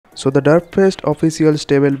So the Derpfest official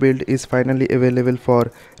stable build is finally available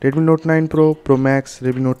for Redmi Note 9 Pro, Pro Max,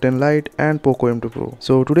 Redmi Note 10 Lite and Poco M2 Pro.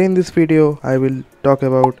 So today in this video I will talk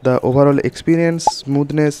about the overall experience,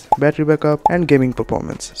 smoothness, battery backup and gaming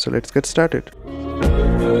performance. So let's get started.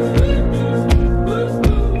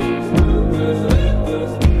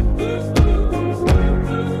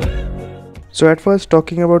 So at first,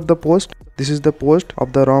 talking about the post, this is the post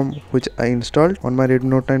of the ROM which I installed on my Redmi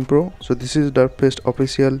Note 9 Pro. So this is Derpfest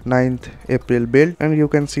official 9th April build, and you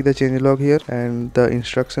can see the changelog here and the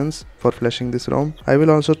instructions for flashing this ROM. I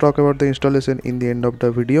will also talk about the installation in the end of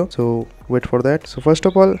the video, so wait for that. So first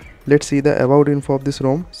of all, let's see the about info of this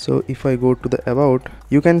ROM. So if I go to the about,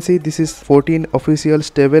 you can see this is 14 official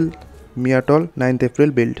stable Miatoll 9th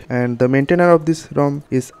April build, and the maintainer of this ROM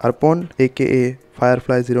is Arpon aka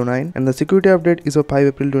Firefly09, and the security update is of 5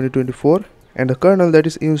 April 2024, and the kernel that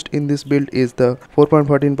is used in this build is the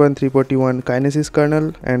 4.14.341 Kinesis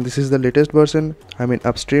kernel, and this is the latest version, I mean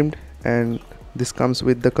upstreamed, and this comes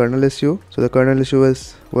with the kernel issue. So the kernel issue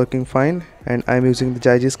is working fine, and I'm using the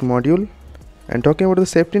Zygisk module. And talking about the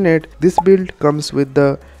safety net, this build comes with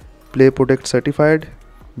the Play Protect certified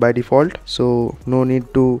by default, so no need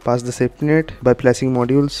to pass the safety net by flashing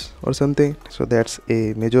modules or something. So that's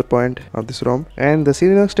a major point of this ROM. And the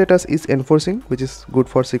Selinux status is enforcing, which is good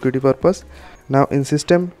for security purpose. Now in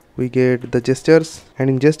system we get the gestures, and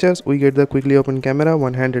in gestures we get the quickly open camera,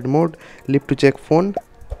 one-handed mode, lip to check phone.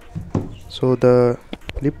 So the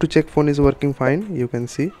lip to check phone is working fine, you can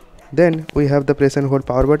see. Then we have the press and hold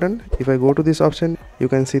power button. If I go to this option, you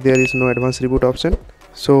can see there is no advanced reboot option.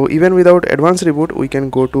 So even without advanced reboot, we can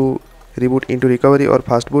go to reboot into recovery or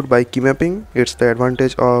fast boot by key mapping. It's the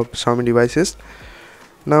advantage of Xiaomi devices.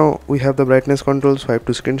 Now we have the brightness control, swipe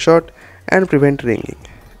to screenshot and prevent ringing,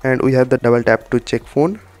 and we have the double tap to check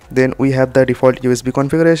phone. Then we have the default USB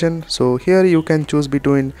configuration. So here you can choose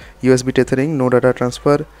between USB tethering, no data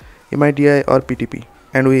transfer, MIDI or PTP.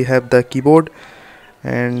 And we have the keyboard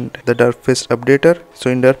and the Derpfest updater. So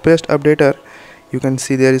in Derpfest updater, you can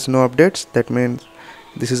see there is no updates. That means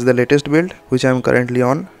this is the latest build which I am currently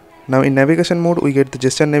on. Now in navigation mode we get the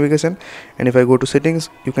gesture navigation, and if I go to settings,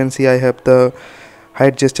 you can see I have the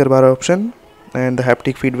height gesture bar option and the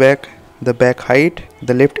haptic feedback, the back height,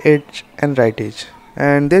 the left edge and right edge,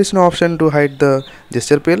 and there is no option to hide the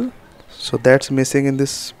gesture pill, so that's missing in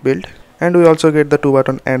this build. And we also get the 2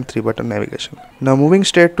 button and 3 button navigation. Now moving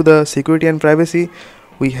straight to the security and privacy,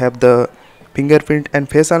 we have the fingerprint and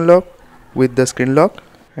face unlock with the screen lock.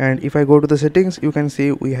 And if I go to the settings, you can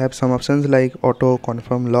see we have some options like auto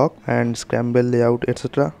confirm lock and scramble layout,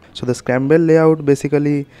 etc. So the scramble layout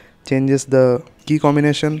basically changes the key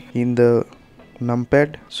combination in the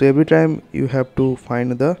numpad, so every time you have to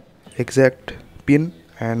find the exact pin,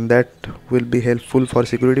 and that will be helpful for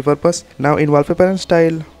security purpose. Now in wallpaper and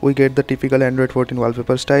style, we get the typical Android 14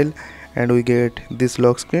 wallpaper style, and we get these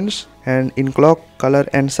lock screens, and in clock, color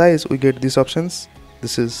and size we get these options.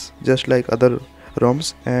 This is just like other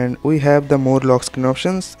ROMs, and we have the more lock screen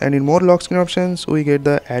options, and in more lock screen options we get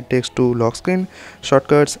the add text to lock screen,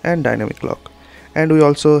 shortcuts and dynamic lock, and we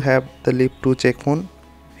also have the lip to check phone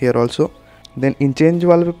here also. Then in change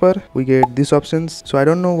wallpaper we get these options. So I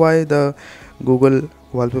don't know why the Google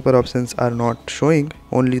wallpaper options are not showing,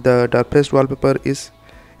 only the Derpfest wallpaper is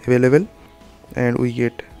available and we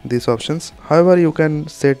get these options. However, you can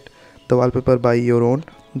set the wallpaper by your own.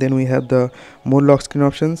 Then we have the more lock screen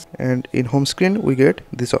options, and in home screen we get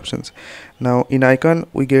these options. Now in icon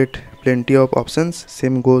we get plenty of options,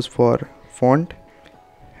 same goes for font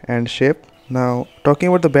and shape. Now talking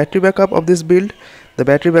about the battery backup of this build, the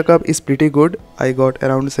battery backup is pretty good. I got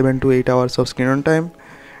around 7 to 8 hours of screen on time,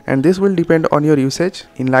 and this will depend on your usage.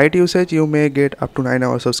 In light usage you may get up to 9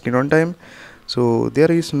 hours of screen on time, so there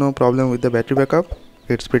is no problem with the battery backup.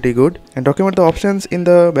 It's pretty good. And talking about the options in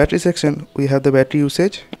the battery section, we have the battery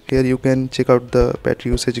usage. Here you can check out the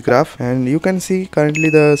battery usage graph, and you can see currently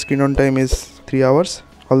the screen on time is 3 hours,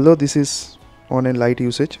 although this is on a light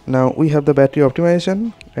usage. Now we have the battery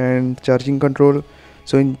optimization and charging control.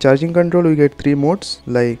 So in charging control we get 3 modes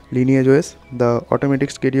like Lineage OS, the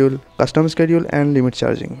automatic schedule, custom schedule and limit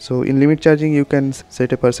charging. So in limit charging you can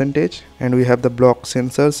set a percentage, and we have the block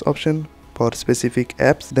sensors option for specific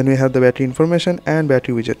apps. Then we have the battery information and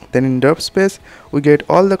battery widget. Then in Derp space we get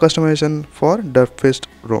all the customization for Derpfest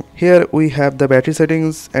ROM. Here we have the battery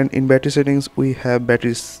settings, and in battery settings we have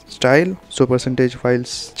battery style, so percentage,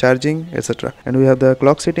 files, charging, etc. And we have the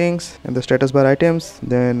clock settings and the status bar items,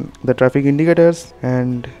 then the traffic indicators,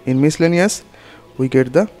 and in miscellaneous we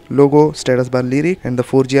get the logo, status bar, lyric and the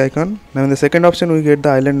 4G icon. Now in the second option we get the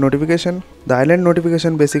island notification. The island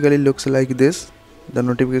notification basically looks like this. The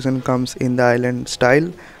notification comes in the island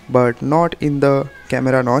style. but not in the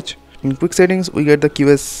camera notch. In quick settings we get the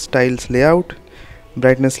QS styles layout,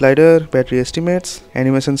 brightness slider, battery estimates,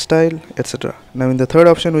 animation style, etc. Now in the third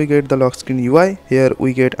option we get the lock screen UI. Here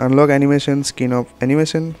we get unlock animation, skin of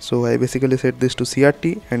animation. So I basically set this to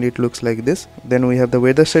CRT and it looks like this. Then we have the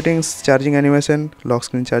weather settings, charging animation, lock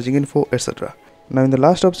screen charging info, etc. Now in the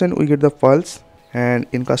last option we get the pulse, and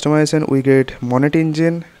in customization we get Monet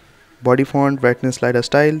engine, body font, brightness slider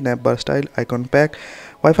style, navbar style, icon pack,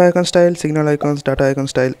 Wi-Fi icon style, signal icons, data icon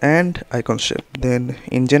style, and icon shape. Then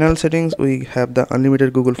in general settings we have the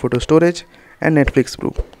unlimited Google photo storage and Netflix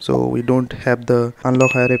Pro. So we don't have the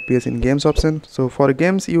unlock higher FPS in games option. So for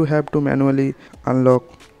games you have to manually unlock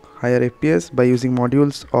higher FPS by using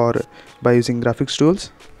modules or by using graphics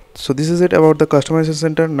tools. So this is it about the customization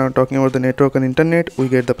center. Now talking about the network and internet, we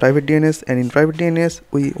get the private DNS, and in private DNS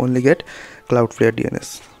we only get Cloudflare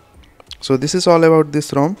DNS. So this is all about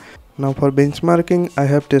this ROM. Now for benchmarking, I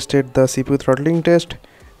have tested the CPU throttling test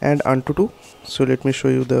and Antutu. So let me show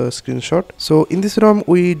you the screenshot. So in this ROM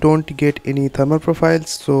we don't get any thermal profiles,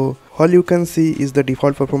 so all you can see is the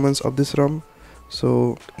default performance of this ROM.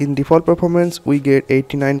 So in default performance we get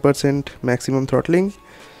 89% maximum throttling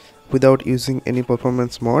without using any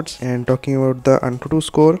performance mods. And talking about the Antutu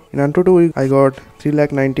score, in Antutu I got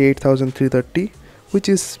 3,98,330, which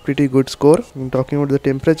is pretty good score. And talking about the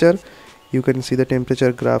temperature, you can see the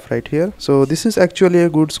temperature graph right here. So this is actually a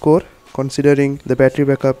good score considering the battery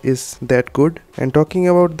backup is that good. And talking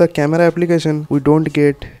about the camera application, we don't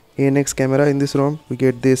get ANX camera in this ROM. We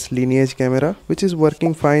get this Lineage camera, which is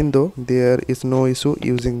working fine though. There is no issue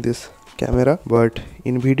using this camera. But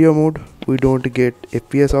in video mode we don't get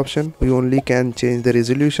FPS option. We only can change the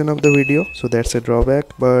resolution of the video, so that's a drawback.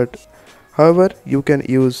 But however, you can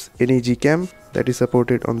use any Gcam that is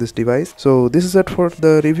supported on this device. So this is it for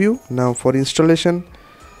the review. Now for installation,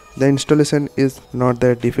 the installation is not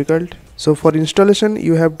that difficult. So for installation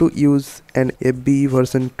you have to use an FB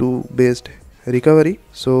version 2 based recovery.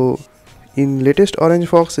 So in latest Orange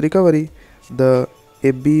Fox recovery, the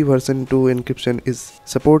FB version 2 encryption is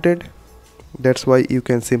supported. That's why you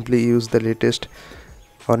can simply use the latest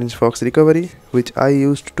Orange Fox recovery, which I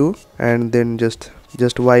used to, and then just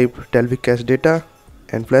wipe Dalvik cache data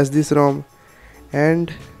and flash this ROM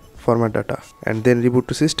and format data and then reboot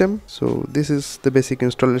to system. So this is the basic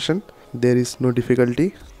installation. There is no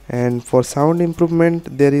difficulty. And for sound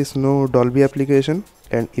improvement, there is no Dolby application,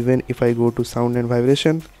 and even if I go to sound and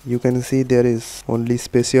vibration, you can see there is only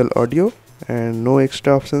spatial audio and no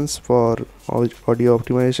extra options for audio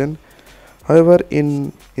optimization. However,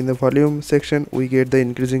 in the volume section we get the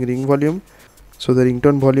increasing ring volume, so the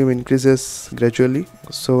ringtone volume increases gradually.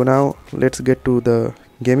 So now let's get to the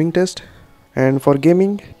gaming test. And for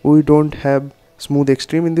gaming we don't have smooth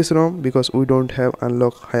extreme in this ROM because we don't have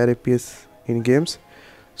unlock higher FPS in games,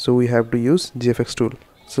 so we have to use GFX tool.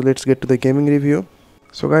 So let's get to the gaming review.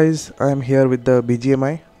 So guys, I am here with the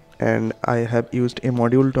BGMI and I have used a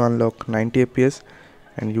module to unlock 90 FPS,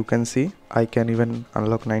 and you can see I can even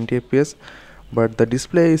unlock 90 FPS, but the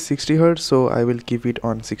display is 60 Hz, so I will keep it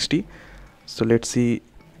on 60. So let's see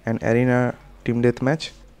an arena team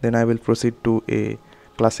deathmatch, then I will proceed to a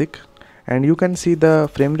classic, and you can see the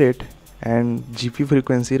frame rate and GPU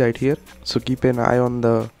frequency right here. So keep an eye on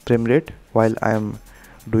the frame rate while I am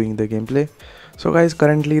doing the gameplay. So guys,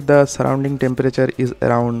 currently the surrounding temperature is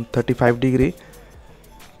around 35 degree.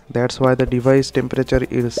 That's why the device temperature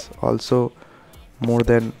is also more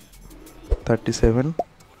than 37,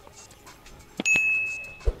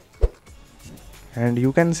 and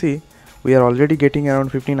you can see we are already getting around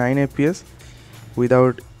 59 FPS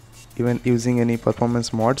without even using any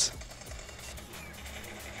performance mods.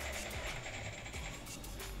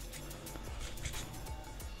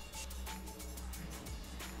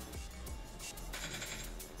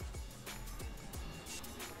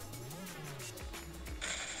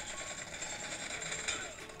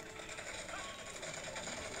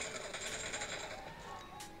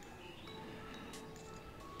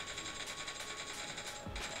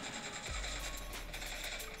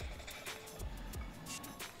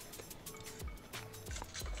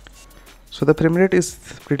 So the frame rate is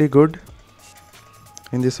pretty good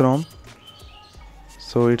in this ROM.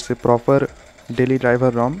 So it's a proper daily driver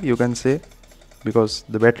ROM, you can say, because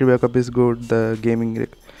the battery backup is good, the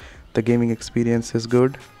gaming experience is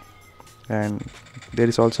good, and there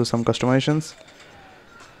is also some customizations.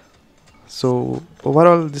 So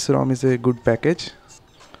overall this ROM is a good package.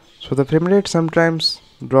 So the frame rate sometimes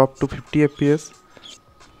drop to 50 FPS,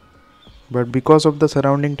 but because of the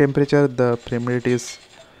surrounding temperature the frame rate is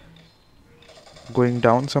going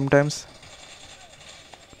down sometimes.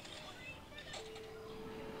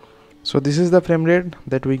 So this is the frame rate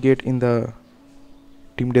that we get in the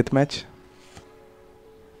team deathmatch.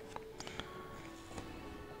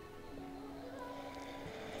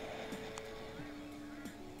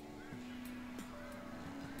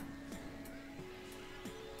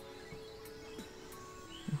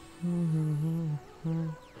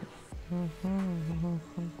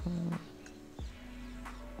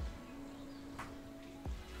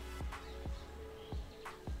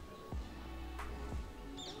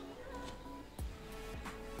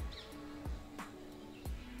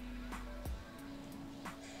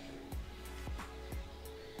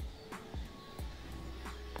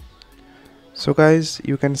 So guys,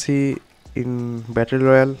 you can see in Battle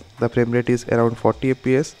Royale the frame rate is around 40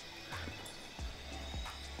 fps.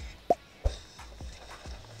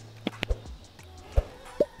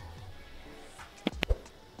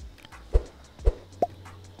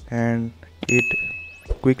 And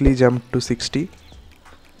it quickly jumped to 60.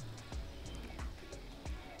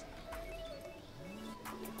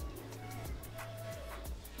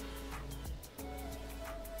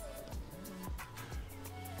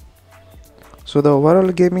 So the overall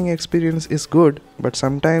gaming experience is good, but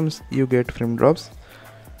sometimes you get frame drops.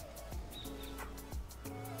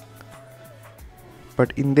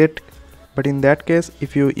 But in that case,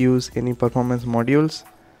 if you use any performance modules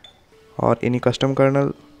or any custom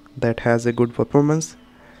kernel that has a good performance,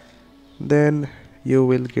 then you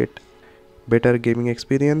will get better gaming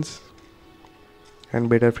experience and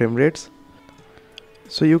better frame rates.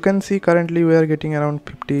 So you can see currently we are getting around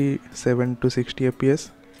 57 to 60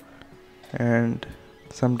 fps, and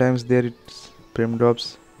sometimes there is frame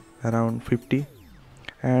drops around 50,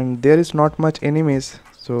 and there is not much enemies.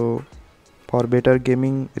 So for better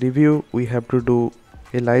gaming review we have to do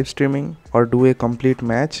a live streaming or do a complete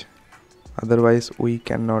match, otherwise we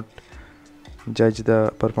cannot judge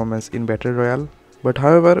the performance in Battle Royale. But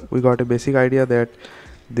however, we got a basic idea that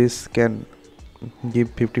this can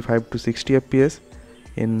give 55 to 60 fps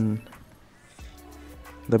in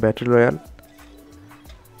the Battle Royale.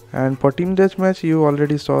 And for team deathmatch, you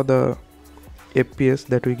already saw the FPS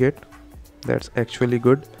that we get. That's actually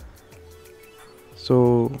good.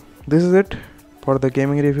 So this is it for the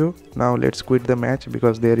gaming review. Now let's quit the match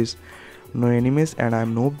because there is no enemies and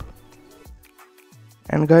I'm noob.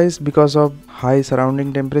 And guys, because of high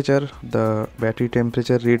surrounding temperature, the battery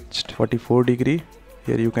temperature reached 44 degree.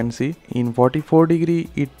 Here you can see in 44 degree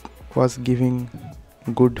it was giving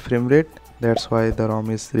good frame rate. That's why the ROM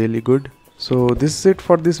is really good. So this is it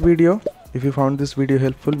for this video. If you found this video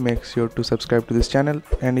helpful, make sure to subscribe to this channel,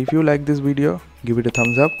 and if you like this video, give it a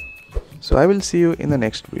thumbs up. So I will see you in the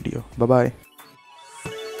next video. Bye bye.